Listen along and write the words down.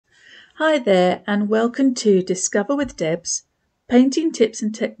Hi there and welcome to Discover with Debs Painting Tips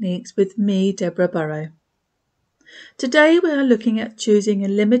and Techniques with me, Deborah Burrow. Today we are looking at choosing a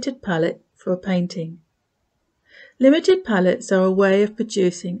limited palette for a painting. Limited palettes are a way of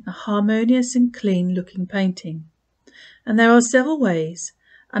producing a harmonious and clean looking painting. And there are several ways,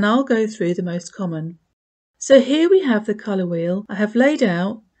 and I'll go through the most common. So here we have the colour wheel I have laid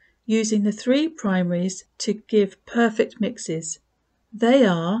out using the three primaries to give perfect mixes. They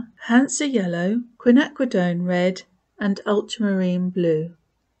are Hansa Yellow, Quinacridone Red and Ultramarine Blue.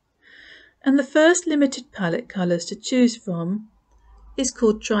 And the first limited palette colours to choose from is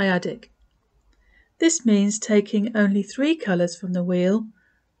called Triadic. This means taking only three colours from the wheel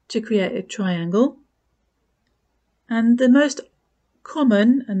to create a triangle. And the most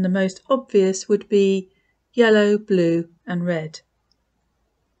common and the most obvious would be yellow, blue and red.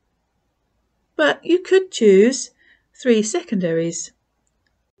 But you could choose three secondaries: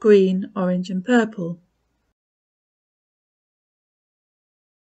 green, orange and purple.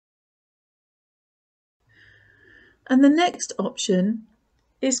 And the next option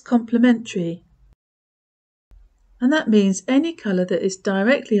is complementary, and that means any colour that is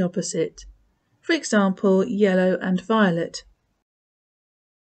directly opposite, for example yellow and violet,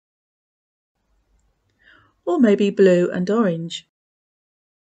 or maybe blue and orange,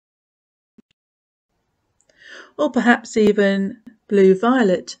 or perhaps even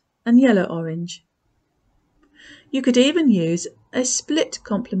blue-violet and yellow-orange. You could even use a split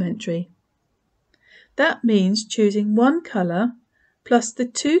complementary. That means choosing one colour plus the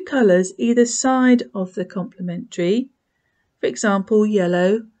two colours either side of the complementary, for example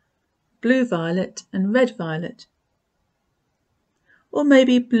yellow, blue-violet and red-violet, or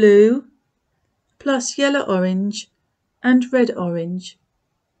maybe blue plus yellow-orange and red-orange,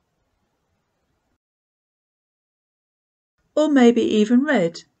 or maybe even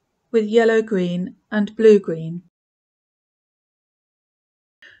red with yellow-green and blue-green.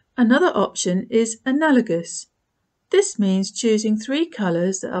 Another option is analogous. This means choosing three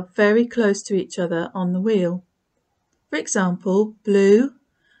colours that are very close to each other on the wheel. For example, blue,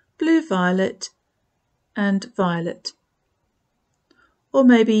 blue-violet and violet. Or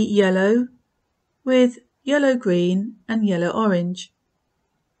maybe yellow with yellow-green and yellow-orange.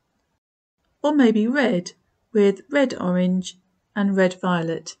 Or maybe red with red-orange and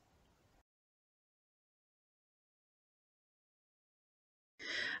red-violet.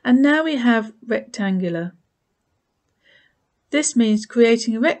 And now we have rectangular. This means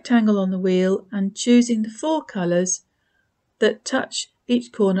creating a rectangle on the wheel and choosing the four colours that touch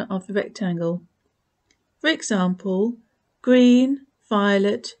each corner of the rectangle. For example, green,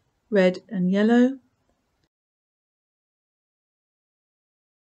 violet, red and yellow.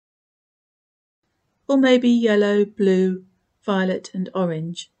 Or maybe yellow, blue, violet and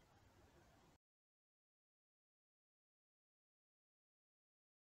orange.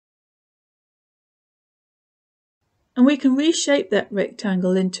 And we can reshape that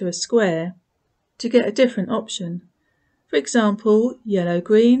rectangle into a square to get a different option. For example,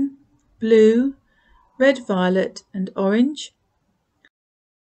 yellow-green, blue, red-violet and orange.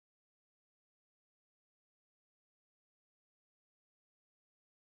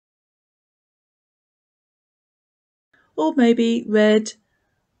 Or maybe red,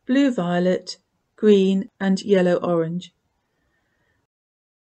 blue-violet, green and yellow-orange.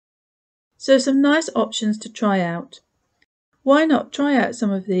 So some nice options to try out. Why not try out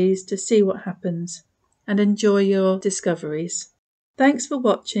some of these to see what happens and enjoy your discoveries. Thanks for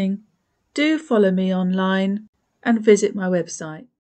watching. Do follow me online and visit my website.